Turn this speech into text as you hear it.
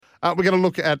We're going to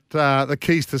look at the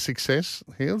keys to success,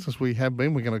 Heels, as we have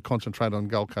been. We're going to concentrate on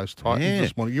Gold Coast Titans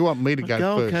this morning. You want me to go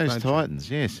Gold first, Coast don't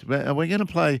Titans, yes. We're going to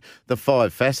play the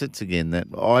 5 facets again that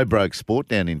I broke sport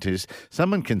down into.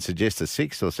 Someone can suggest a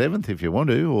 6th or 7th if you want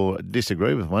to, or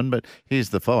disagree with one, but here's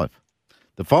the 5.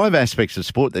 The 5 aspects of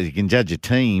sport that you can judge a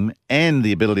team and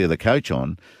the ability of the coach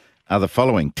on are the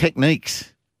following.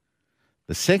 Techniques.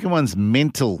 The second one's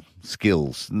mental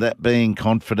skills, that being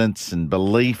confidence and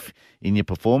belief in your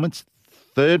performance.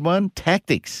 Third one,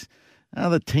 tactics. Are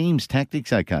the team's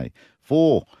tactics okay?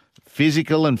 4,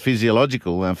 physical and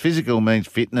physiological. Physical means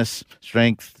fitness,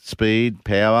 strength, speed,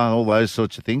 power, all those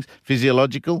sorts of things.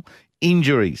 Physiological,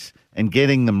 injuries and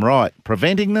getting them right,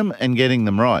 preventing them and getting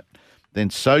them right. Then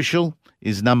social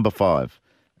is number 5.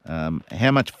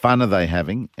 How much fun are they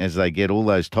having as they get all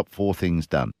those top 4 things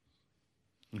done?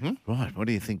 Mm-hmm. Right. What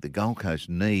do you think the Gold Coast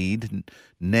need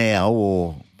now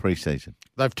or pre-season?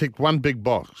 They've ticked one big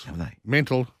box. Have they?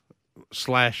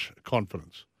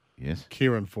 Mental/confidence. Yes.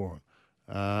 Kieran Foran.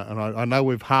 And I know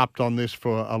we've harped on this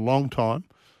for a long time,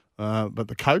 but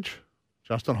the coach,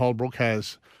 Justin Holbrook,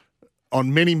 has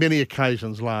on many, many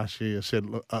occasions last year said,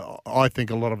 look, I think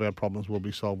a lot of our problems will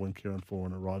be solved when Kieran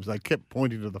Foran arrives. They kept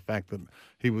pointing to the fact that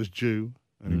he was due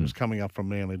and he was coming up from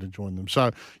Manly to join them.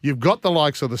 So you've got the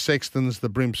likes of the Sextons, the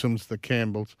Brimsons, the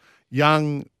Campbells,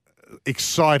 young,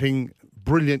 exciting,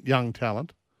 brilliant young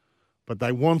talent, but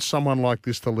they want someone like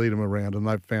this to lead them around, and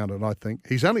they've found it, I think.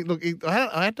 He's only, look,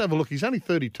 I had to have a look, he's only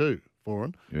 32,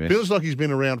 Foran. Yes. Feels like he's been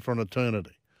around for an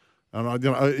eternity. And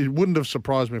it wouldn't have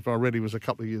surprised me if I read he was a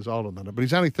couple of years older than it, but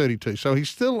he's only 32. So he's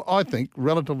still, I think,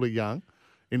 relatively young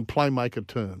in playmaker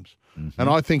terms. Mm-hmm. And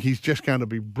I think he's just going to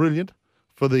be brilliant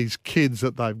for these kids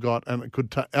that they've got, and it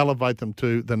could elevate them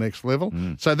to the next level.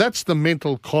 So that's the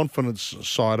mental confidence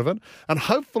side of it. And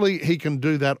hopefully he can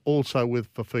do that also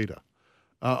with Fifita.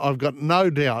 I've got no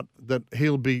doubt that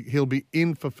he'll be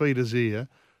in Fifita's ear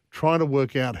trying to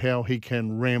work out how he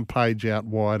can rampage out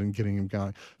wide and getting him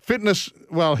going. Fitness,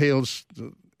 well,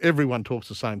 everyone talks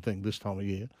the same thing this time of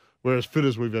year. We're as fit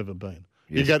as we've ever been.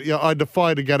 Yes. I defy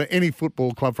you to go to any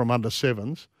football club from under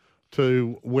 7s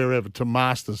to wherever, to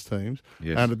Masters teams.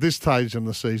 Yes. And at this stage in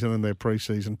the season, in their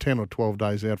pre-season, 10 or 12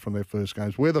 days out from their first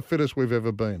games, we're the fittest we've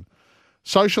ever been.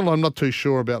 Social, I'm not too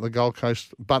sure about the Gold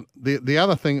Coast, but the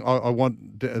other thing I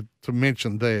want to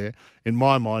mention there, in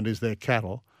my mind, is their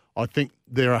cattle. I think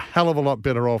they're a hell of a lot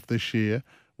better off this year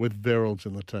with Verrills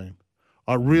in the team.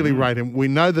 I really rate him. We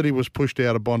know that he was pushed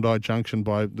out of Bondi Junction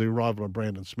by the arrival of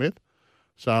Brandon Smith.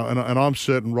 So, and I'm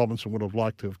certain Robinson would have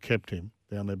liked to have kept him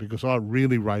down there because I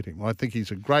really rate him. I think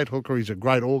he's a great hooker. He's a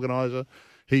great organiser.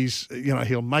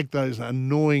 He'll make those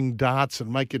annoying darts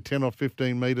and make you 10 or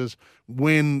 15 metres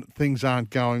when things aren't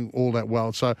going all that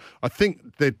well. So I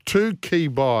think the 2 key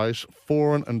buys,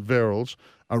 Foran and Verrills,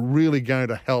 are really going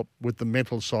to help with the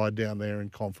mental side down there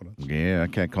and confidence. Yeah,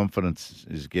 okay. Confidence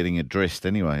is getting addressed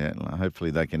anyway.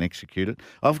 Hopefully they can execute it.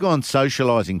 I've gone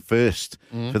socialising first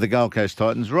for the Gold Coast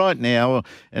Titans. Right now,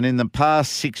 and in the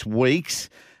past 6 weeks,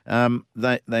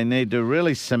 they need to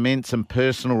really cement some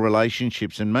personal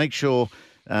relationships and make sure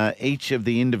each of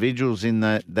the individuals in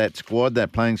that squad,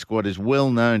 that playing squad, is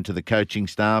well known to the coaching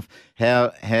staff,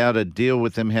 how to deal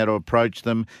with them, how to approach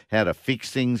them, how to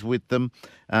fix things with them,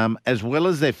 as well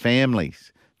as their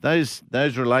families. Those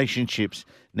relationships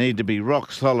need to be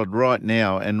rock solid right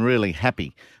now and really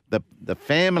happy. The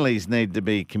families need to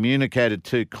be communicated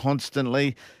to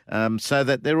constantly so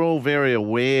that they're all very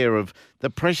aware of the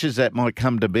pressures that might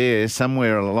come to bear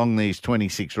somewhere along these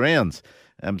 26 rounds.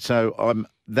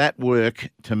 That work,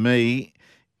 to me,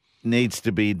 needs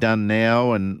to be done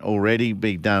now and already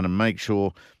be done, and make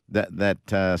sure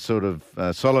that sort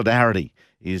of solidarity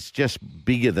is just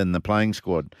bigger than the playing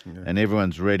squad, and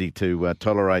everyone's ready to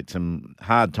tolerate some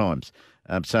hard times.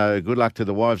 So good luck to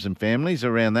the wives and families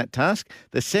around that task.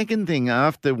 The second thing,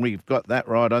 after we've got that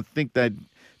right, I think they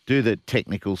do the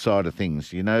technical side of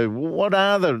things. You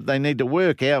know, they need to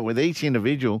work out with each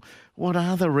individual, what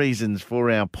are the reasons for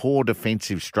our poor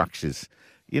defensive structures?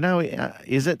 You know,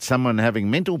 is it someone having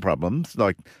mental problems,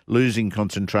 like losing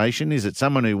concentration? Is it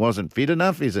someone who wasn't fit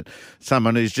enough? Is it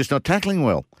someone who's just not tackling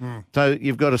well? So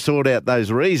you've got to sort out those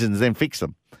reasons, then fix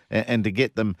them, and to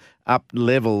get them up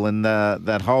level and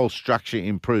that whole structure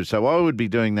improved. So I would be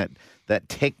doing that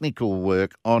technical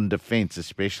work on defence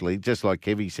especially, just like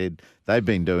Kevy said they've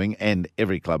been doing, and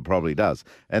every club probably does.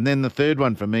 And then the third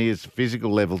one for me is physical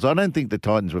levels. I don't think the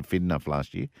Titans were fit enough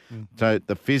last year. So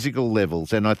the physical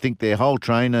levels, and I think their whole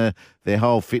trainer, their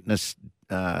whole fitness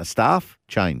staff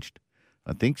changed,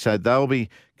 I think. So they'll be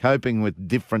coping with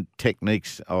different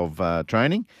techniques of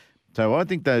training. So I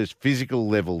think those physical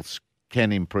levels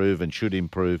can improve and should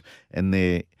improve, and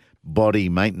their body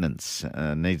maintenance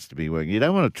needs to be working. You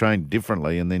don't want to train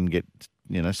differently and then get,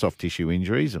 soft tissue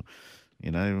injuries or,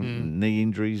 knee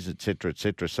injuries, et cetera, et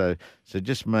cetera. So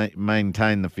just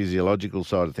maintain the physiological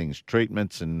side of things,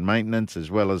 treatments and maintenance as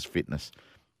well as fitness.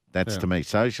 That's, to me,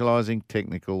 socialising,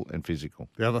 technical and physical.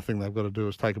 The other thing they've got to do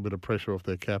is take a bit of pressure off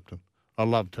their captain. I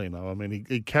love Tino. I mean,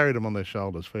 he carried him on their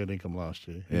shoulders, fair dinkum, last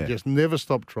year. He just never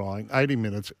stopped trying. 80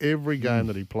 minutes, every game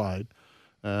that he played.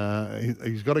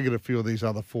 He's got to get a few of these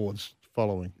other forwards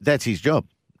following. That's his job.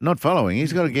 Not following.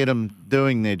 He's got to get them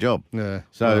doing their job. Yeah.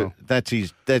 So that's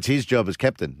his job as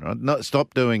captain, right? Not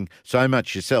stop doing so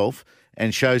much yourself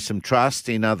and show some trust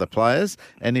in other players.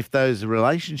 And if those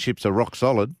relationships are rock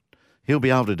solid, he'll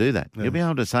be able to do that. Yeah. He'll be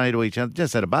able to say to each other,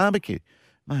 just at a barbecue,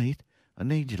 mate, I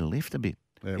need you to lift a bit.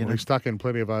 Yeah, he stuck in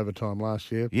plenty of overtime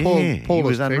last year. Yeah, Paul he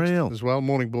was unreal as well.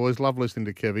 Morning, boys. Love listening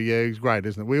to Kevy. Yeah, he's great,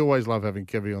 isn't it? We always love having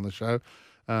Kevy on the show.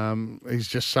 He's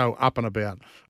just so up and about.